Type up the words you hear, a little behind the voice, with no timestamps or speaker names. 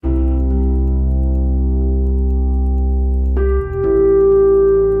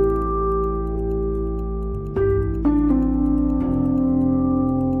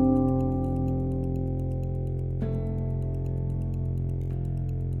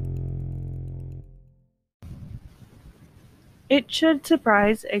it should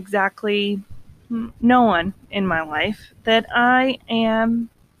surprise exactly no one in my life that I am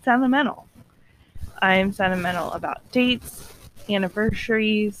sentimental. I am sentimental about dates,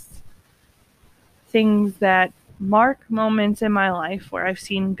 anniversaries, things that mark moments in my life where I've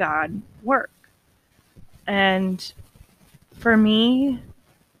seen God work. And for me,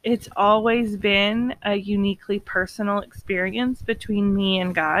 it's always been a uniquely personal experience between me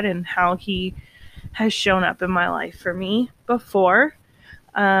and God and how He has shown up in my life for me before.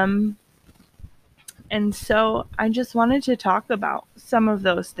 Um, and so I just wanted to talk about some of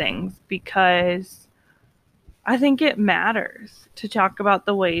those things because I think it matters to talk about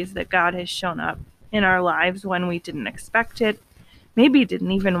the ways that God has shown up in our lives when we didn't expect it, maybe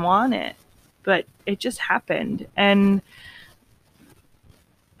didn't even want it, but it just happened. And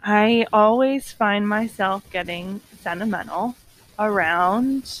I always find myself getting sentimental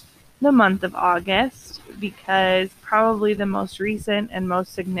around the month of August because probably the most recent and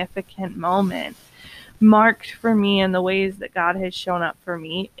most significant moment marked for me in the ways that God has shown up for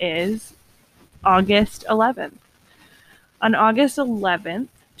me is August 11th. On August 11th,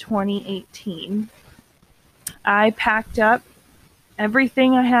 2018, I packed up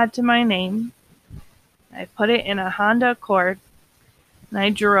everything I had to my name. I put it in a Honda Accord and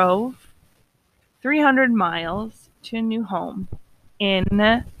I drove 300 miles to a new home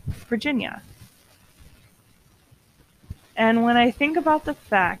in Virginia. And when I think about the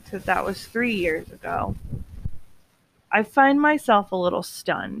fact that that was 3 years ago, I find myself a little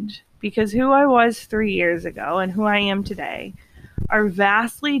stunned because who I was 3 years ago and who I am today are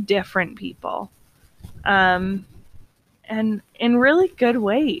vastly different people. Um, and in really good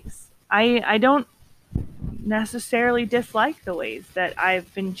ways. I don't necessarily dislike the ways that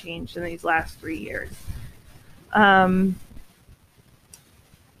I've been changed in these last 3 years. Um,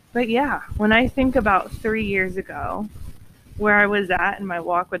 but yeah, when I think about 3 years ago, where I was at in my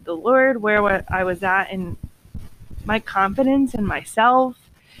walk with the Lord, where I was at in my confidence in myself,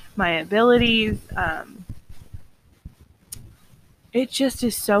 my abilities, it just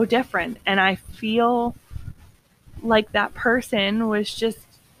is so different. And I feel like that person was just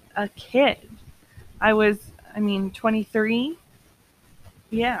a kid. I mean, 23.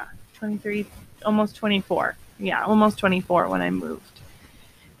 Yeah, 23, almost 24. Yeah, almost 24 when I moved.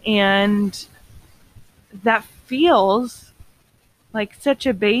 And that feels like such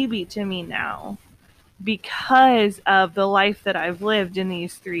a baby to me now because of the life that I've lived in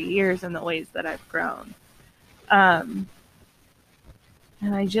these 3 years and the ways that I've grown. Um,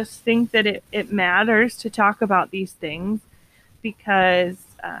 and I just think that it matters to talk about these things because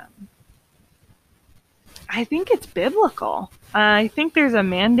I think it's biblical. I think there's a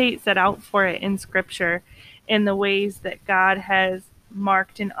mandate set out for it in Scripture in the ways that God has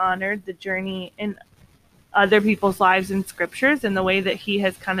marked and honored the journey in other people's lives in Scriptures, and the way that He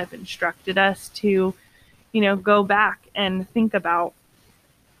has kind of instructed us to, go back and think about,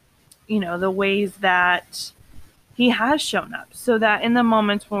 the ways that He has shown up, so that in the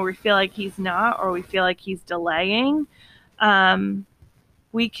moments when we feel like He's not, or we feel like He's delaying,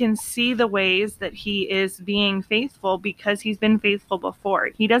 we can see the ways that He is being faithful because He's been faithful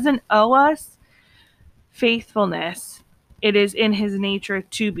before. He doesn't owe us faithfulness. It is in His nature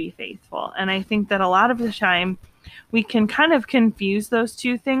to be faithful. And I think that a lot of the time we can kind of confuse those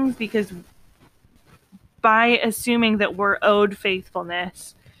two things because by assuming that we're owed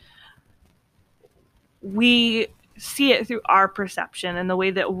faithfulness, we see it through our perception and the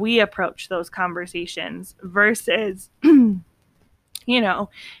way that we approach those conversations versus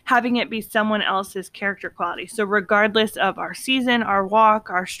having it be someone else's character quality. So regardless of our season, our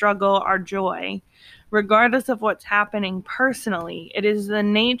walk, our struggle, our joy, regardless of what's happening personally, it is the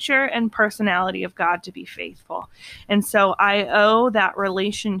nature and personality of God to be faithful. And so I owe that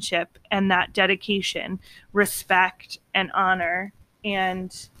relationship and that dedication, respect and honor,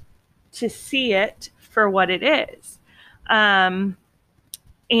 and to see it for what it is. And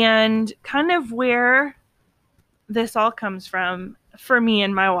kind of where this all comes from for me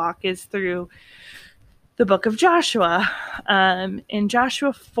in my walk is through the book of Joshua. In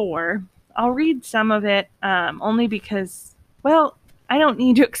Joshua 4, I'll read some of it only because, well, I don't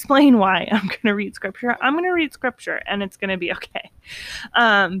need to explain why I'm going to read Scripture. I'm going to read Scripture and it's going to be okay.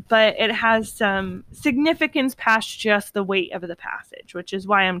 But it has some significance past just the weight of the passage, which is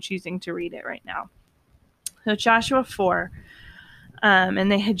why I'm choosing to read it right now. So Joshua 4,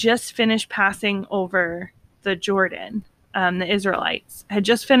 and they had just finished passing over the Jordan. The Israelites had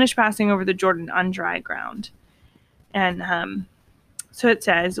just finished passing over the Jordan on dry ground. And so it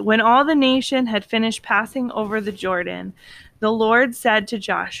says, when all the nation had finished passing over the Jordan, The Lord said to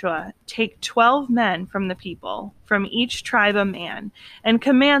Joshua, "Take 12 men from the people, from each tribe a man, and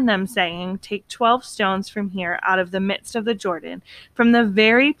command them, saying, Take 12 stones from here out of the midst of the Jordan, from the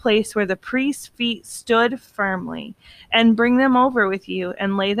very place where the priest's feet stood firmly, and bring them over with you,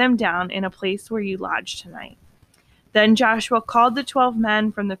 and lay them down in a place where you lodge tonight." Then Joshua called the 12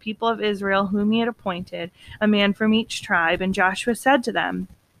 men from the people of Israel whom he had appointed, a man from each tribe, and Joshua said to them,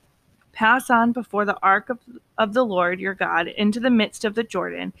 "Pass on before the ark of the Lord your God into the midst of the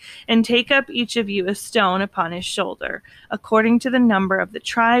Jordan, and take up each of you a stone upon his shoulder, according to the number of the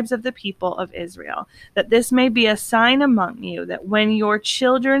tribes of the people of Israel, that this may be a sign among you, that when your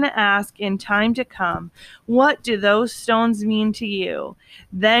children ask in time to come, 'What do those stones mean to you?'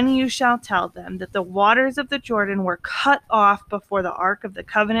 then you shall tell them that the waters of the Jordan were cut off before the ark of the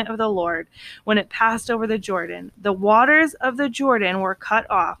covenant of the Lord when it passed over the Jordan. The waters of the Jordan were cut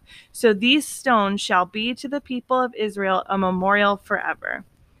off. So these stones shall be to the people of Israel a memorial forever."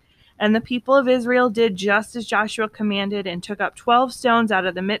 And the people of Israel did just as Joshua commanded, and took up 12 stones out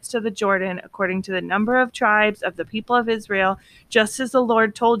of the midst of the Jordan, according to the number of tribes of the people of Israel, just as the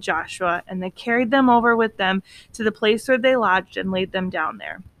Lord told Joshua, and they carried them over with them to the place where they lodged, and laid them down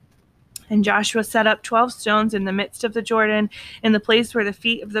there. And Joshua set up 12 stones in the midst of the Jordan, in the place where the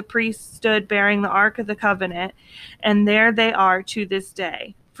feet of the priests stood bearing the ark of the covenant, and there they are to this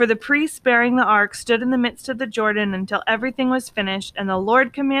day. For the priests bearing the ark stood in the midst of the Jordan until everything was finished, and the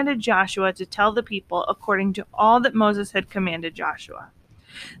Lord commanded Joshua to tell the people according to all that Moses had commanded Joshua.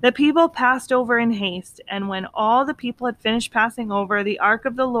 The people passed over in haste, and when all the people had finished passing over, the ark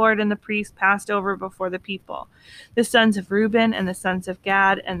of the Lord and the priests passed over before the people. The sons of Reuben and the sons of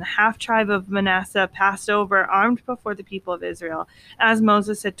Gad and the half-tribe of Manasseh passed over, armed before the people of Israel, as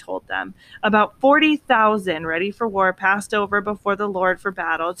Moses had told them. About 40,000 ready for war passed over before the Lord for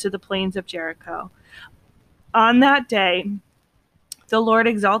battle to the plains of Jericho. On that day, the Lord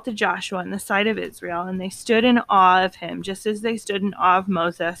exalted Joshua in the sight of Israel, and they stood in awe of him, just as they stood in awe of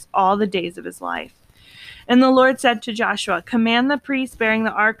Moses all the days of his life. And the Lord said to Joshua, "Command the priests bearing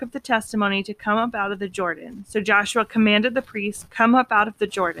the ark of the testimony to come up out of the Jordan." So Joshua commanded the priests, "Come up out of the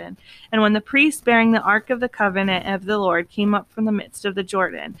Jordan." And when the priests bearing the ark of the covenant of the Lord came up from the midst of the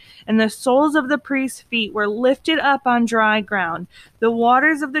Jordan, and the soles of the priests' feet were lifted up on dry ground, the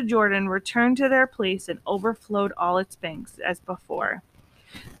waters of the Jordan returned to their place and overflowed all its banks as before.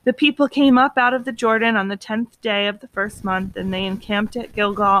 The people came up out of the Jordan on the 10th day of the first month, and they encamped at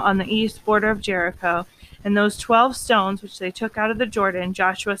Gilgal on the east border of Jericho. And those 12 stones which they took out of the Jordan,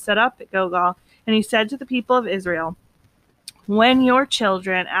 Joshua set up at Gilgal, and he said to the people of Israel, "When your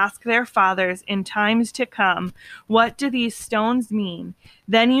children ask their fathers in times to come, 'What do these stones mean?'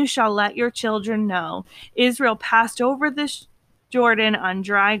 then you shall let your children know, Israel passed over this Jordan on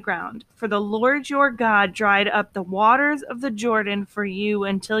dry ground. For the Lord your God dried up the waters of the Jordan for you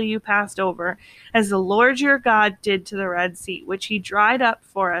until you passed over, as the Lord your God did to the Red Sea, which he dried up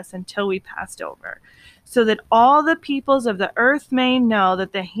for us until we passed over, so that all the peoples of the earth may know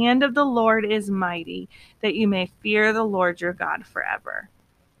that the hand of the Lord is mighty, that you may fear the Lord your God forever."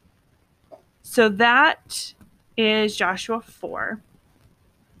 So that is Joshua 4.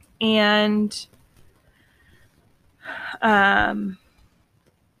 And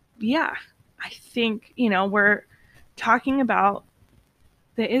yeah, I think, we're talking about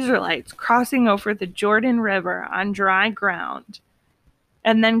the Israelites crossing over the Jordan River on dry ground,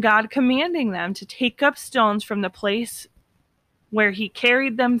 and then God commanding them to take up stones from the place where he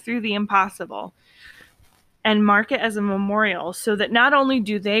carried them through the impossible and mark it as a memorial, so that not only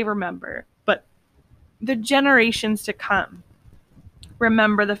do they remember, but the generations to come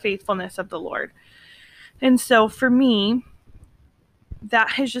remember the faithfulness of the Lord. And so for me,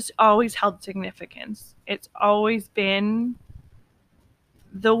 that has just always held significance. It's always been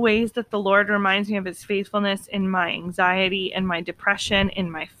the ways that the Lord reminds me of his faithfulness in my anxiety, in my depression,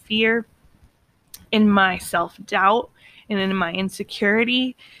 in my fear, in my self-doubt, and in my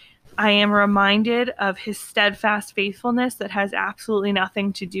insecurity. I am reminded of his steadfast faithfulness that has absolutely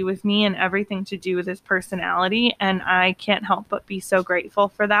nothing to do with me and everything to do with his personality, and I can't help but be so grateful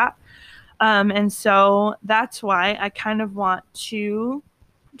for that. And so that's why I kind of want to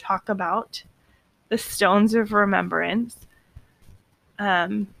talk about the stones of remembrance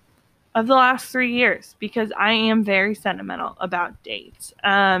of the last 3 years, because I am very sentimental about dates.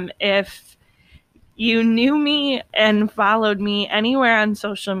 If you knew me and followed me anywhere on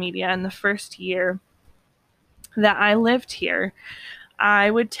social media in the first year that I lived here,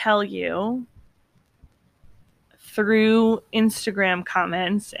 I would tell you through Instagram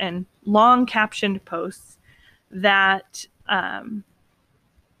comments and long captioned posts that,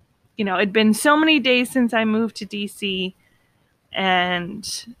 it'd been so many days since I moved to DC,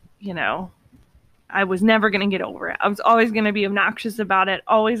 And, I was never going to get over it. I was always going to be obnoxious about it,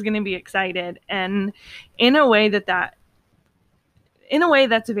 always going to be excited. And in a way that's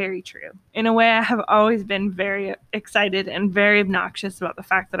very true. In a way, I have always been very excited and very obnoxious about the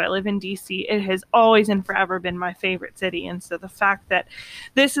fact that I live in DC. It has always and forever been my favorite city. And so the fact that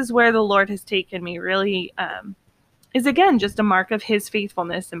this is where the Lord has taken me really is, again, just a mark of his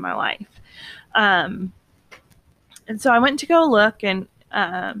faithfulness in my life. And so I went to go look, and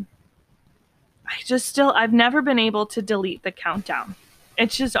I've never been able to delete the countdown.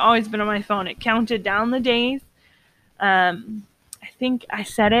 It's just always been on my phone. It counted down the days. I think I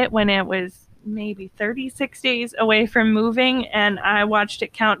set it when it was maybe 36 days away from moving, and I watched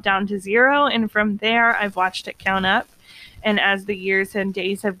it count down to 0. And from there, I've watched it count up. And as the years and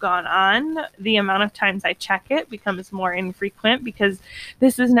days have gone on, the amount of times I check it becomes more infrequent, because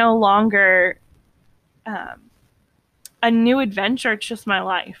this is no longer a new adventure. It's just my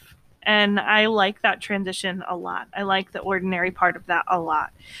life. And I like that transition a lot. I like the ordinary part of that a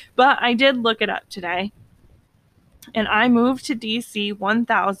lot. But I did look it up today. And I moved to DC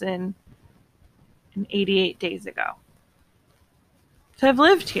 1,088 days ago. So I've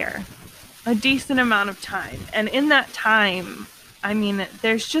lived here a decent amount of time. And in that time, I mean,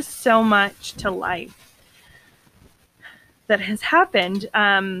 there's just so much to life that has happened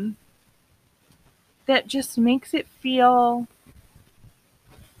that just makes it feel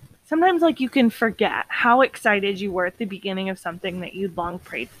sometimes like you can forget how excited you were at the beginning of something that you'd long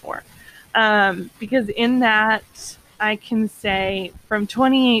prayed for. Because in that, I can say from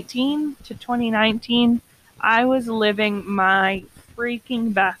 2018 to 2019, I was living my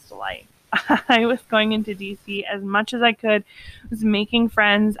freaking best life. I was going into DC as much as I could. I was making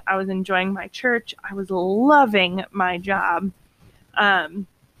friends. I was enjoying my church. I was loving my job.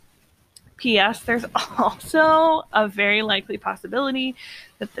 P.S. There's also a very likely possibility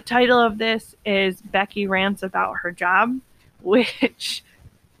that the title of this is Becky Rants About Her Job, which,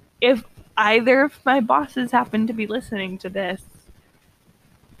 if either of my bosses happen to be listening to this,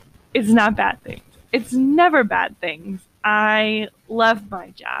 it's not bad things. It's never bad things. I love my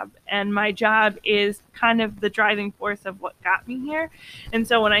job, and my job is kind of the driving force of what got me here. And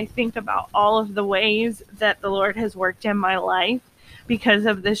so when I think about all of the ways that the Lord has worked in my life because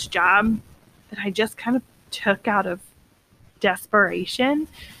of this job that I just kind of took out of desperation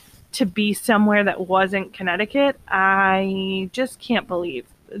to be somewhere that wasn't Connecticut, I just can't believe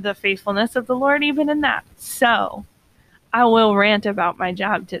the faithfulness of the Lord even in that. So I will rant about my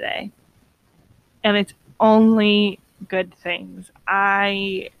job today. And it's only good things.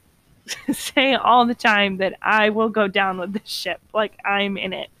 I say all the time that I will go down with the ship, like I'm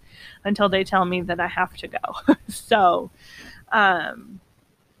in it, until they tell me that I have to go. So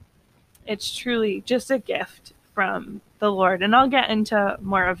it's truly just a gift from the Lord. And I'll get into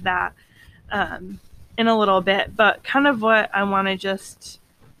more of that in a little bit. But kind of what I want to just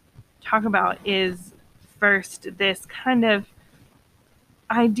talk about is first this kind of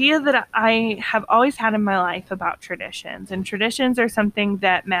idea that I have always had in my life about traditions. And traditions are something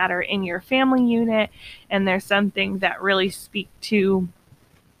that matter in your family unit, and they're something that really speak to,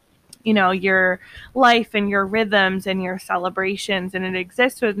 your life and your rhythms and your celebrations. And it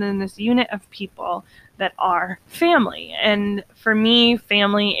exists within this unit of people that are family. And for me,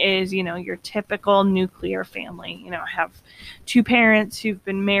 family is, your typical nuclear family. I have 2 parents who've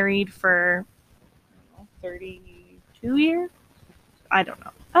been married for 32 years. I don't know.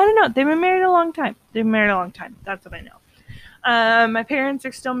 They've been married a long time. That's what I know. My parents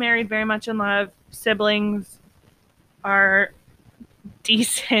are still married, very much in love. Siblings are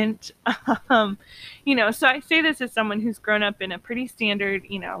decent. So I say this as someone who's grown up in a pretty standard,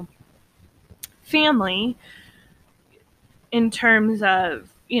 family in terms of,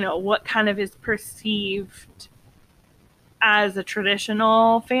 what kind of is perceived as a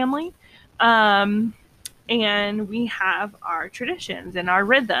traditional family. And we have our traditions and our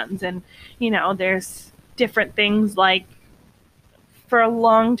rhythms, and, there's different things. Like, for a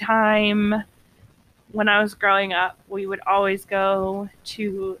long time when I was growing up, we would always go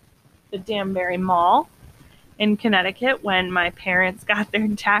to the Danbury Mall in Connecticut when my parents got their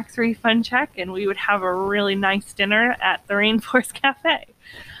tax refund check, and we would have a really nice dinner at the Rainforest Cafe.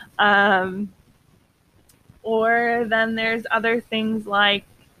 Or then there's other things like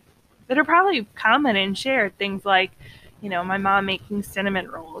that are probably common and shared. Things like, my mom making cinnamon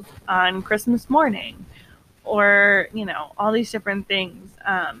rolls on Christmas morning, or, all these different things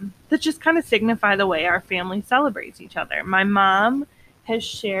that just kind of signify the way our family celebrates each other. My mom has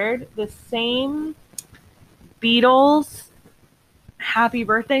shared the same Beatles happy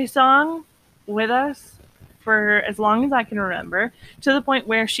birthday song with us for as long as I can remember, to the point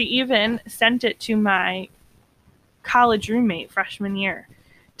where she even sent it to my college roommate freshman year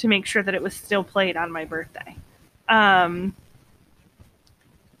to make sure that it was still played on my birthday. Um,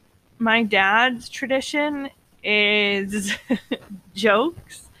 my dad's tradition is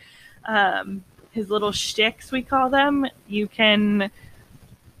jokes. His little shticks, we call them. You can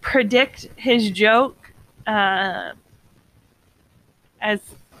predict his joke as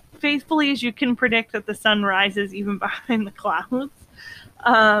faithfully as you can predict that the sun rises even behind the clouds.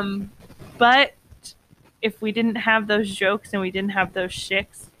 But if we didn't have those jokes and we didn't have those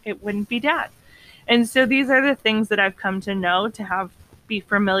shticks, it wouldn't be Dad. And so these are the things that I've come to know, to have be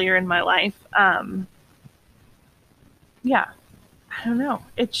familiar in my life. Yeah, I don't know.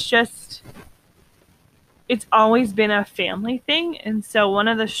 It's always been a family thing. And so one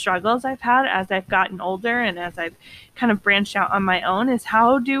of the struggles I've had as I've gotten older and as I've kind of branched out on my own is,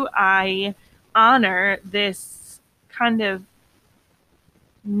 how do I honor this kind of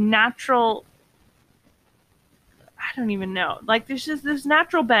natural, I don't even know, like there's just this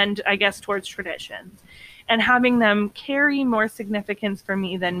natural bend, I guess, towards traditions, and having them carry more significance for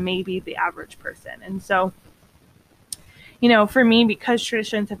me than maybe the average person. And so, for me, because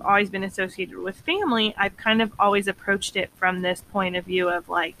traditions have always been associated with family, I've kind of always approached it from this point of view of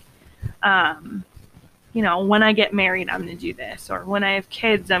like, when I get married, I'm going to do this, or when I have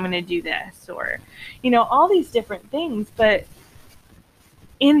kids, I'm going to do this, or, all these different things. But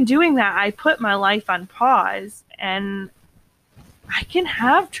in doing that, I put my life on pause, and I can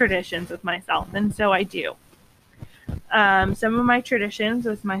have traditions with myself. And so I do. Some of my traditions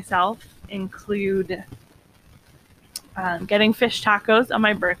with myself include getting fish tacos on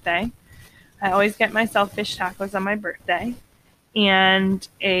my birthday. I always get myself fish tacos on my birthday, and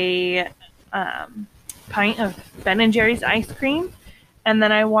a pint of Ben & Jerry's ice cream. And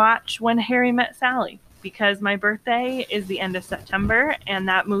then I watch When Harry Met Sally, because my birthday is the end of September, and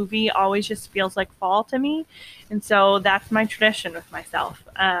that movie always just feels like fall to me. And so that's my tradition with myself.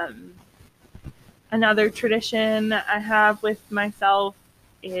 Another tradition I have with myself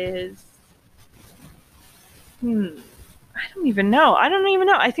is, I don't even know.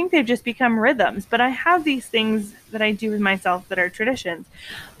 I think they've just become rhythms, but I have these things that I do with myself that are traditions.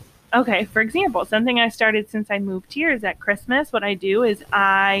 Okay, for example, something I started since I moved here is at Christmas. What I do is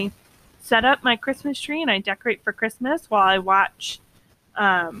I set up my Christmas tree and I decorate for Christmas while I watch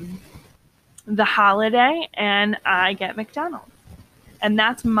the holiday, and I get McDonald's. And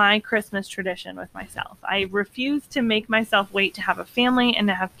that's my Christmas tradition with myself. I refuse to make myself wait to have a family and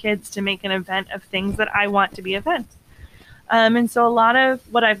to have kids to make an event of things that I want to be events. And so a lot of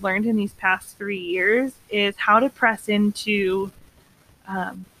what I've learned in these past 3 years is how to press into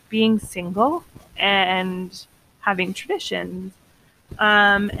being single and having traditions.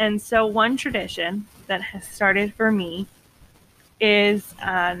 And so one tradition that has started for me is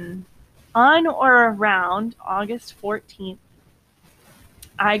on or around August 14th,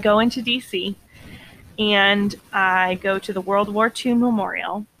 I go into DC and I go to the World War II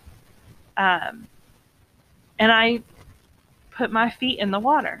Memorial. And I put my feet in the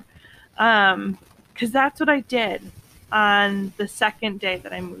water. Because that's what I did on the second day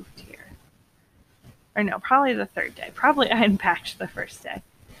that I moved here. Or no, probably the third day. Probably I unpacked the first day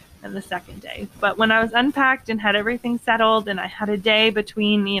and the second day. But when I was unpacked and had everything settled, and I had a day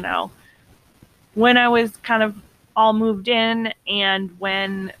between, when I was kind of all moved in and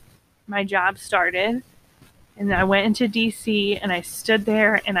when my job started, and I went into DC and I stood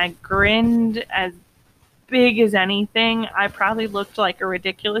there and I grinned as big as anything. I probably looked like a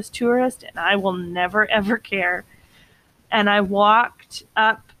ridiculous tourist, and I will never ever care. And I walked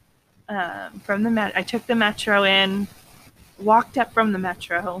up from the I took the metro in, walked up from the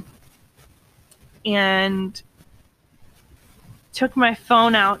metro, and took my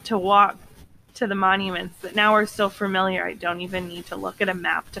phone out to walk to the monuments that now are so familiar I don't even need to look at a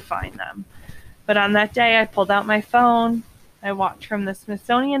map to find them. But on that day, I pulled out my phone. I walked from the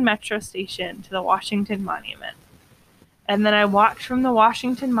Smithsonian Metro Station to the Washington Monument. And then I walked from the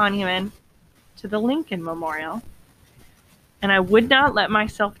Washington Monument to the Lincoln Memorial. And I would not let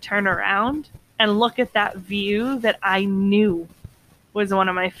myself turn around and look at that view that I knew was one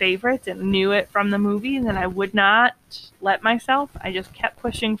of my favorites and knew it from the movie. And then I would not let myself. I just kept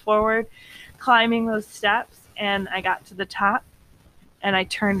pushing forward, climbing those steps, and I got to the top, and I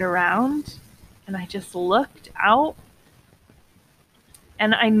turned around and I just looked out,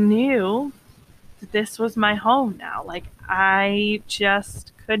 and I knew that this was my home now. Like, I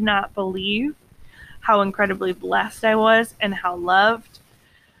just could not believe how incredibly blessed I was and how loved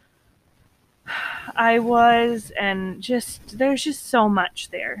I was, and there's just so much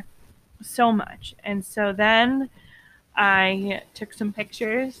there. so much. And so then I took some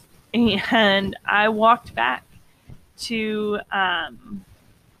pictures and I walked back to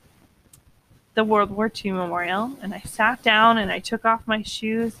the World War II Memorial, and I sat down and I took off my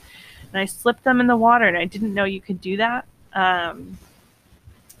shoes and I slipped them in the water, and I didn't know you could do that. And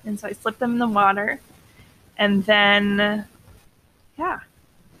so I slipped them in the water, and then, yeah,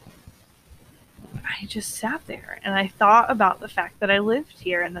 I just sat there and I thought about the fact that I lived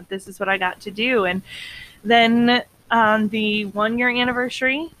here and that this is what I got to do. And then on the 1 year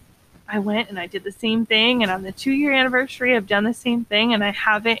anniversary, I went and I did the same thing. And on the 2 year anniversary, I've done the same thing. And I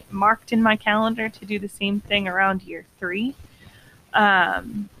have it marked in my calendar to do the same thing around year 3.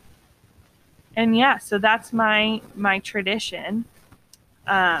 And yeah, so that's my tradition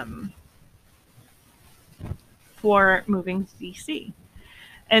for moving to DC.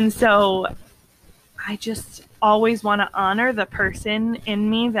 And so I just always want to honor the person in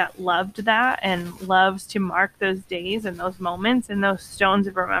me that loved that and loves to mark those days and those moments and those stones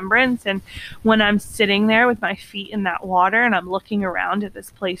of remembrance. And when I'm sitting there with my feet in that water and I'm looking around at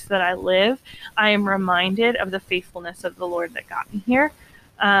this place that I live, I am reminded of the faithfulness of the Lord that got me here,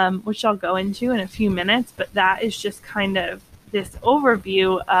 which I'll go into in a few minutes. But that is just kind of this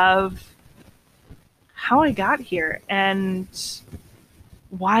overview of how I got here and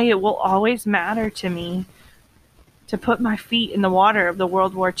why it will always matter to me to put my feet in the water of the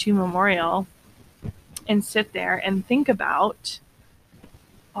World War II Memorial and sit there and think about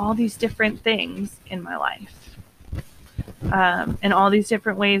all these different things in my life, and all these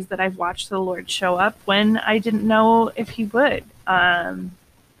different ways that I've watched the Lord show up when I didn't know if he would, and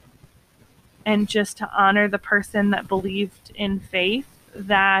just to honor the person that believed in faith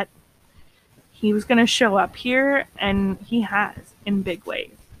that he was going to show up here, and he has in big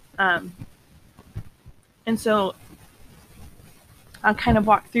ways. And so I'll kind of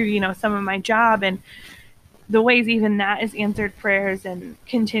walk through, some of my job and the ways even that is answered prayers and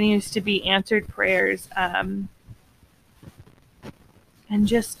continues to be answered prayers, and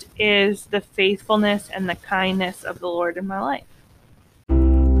just is the faithfulness and the kindness of the Lord in my life.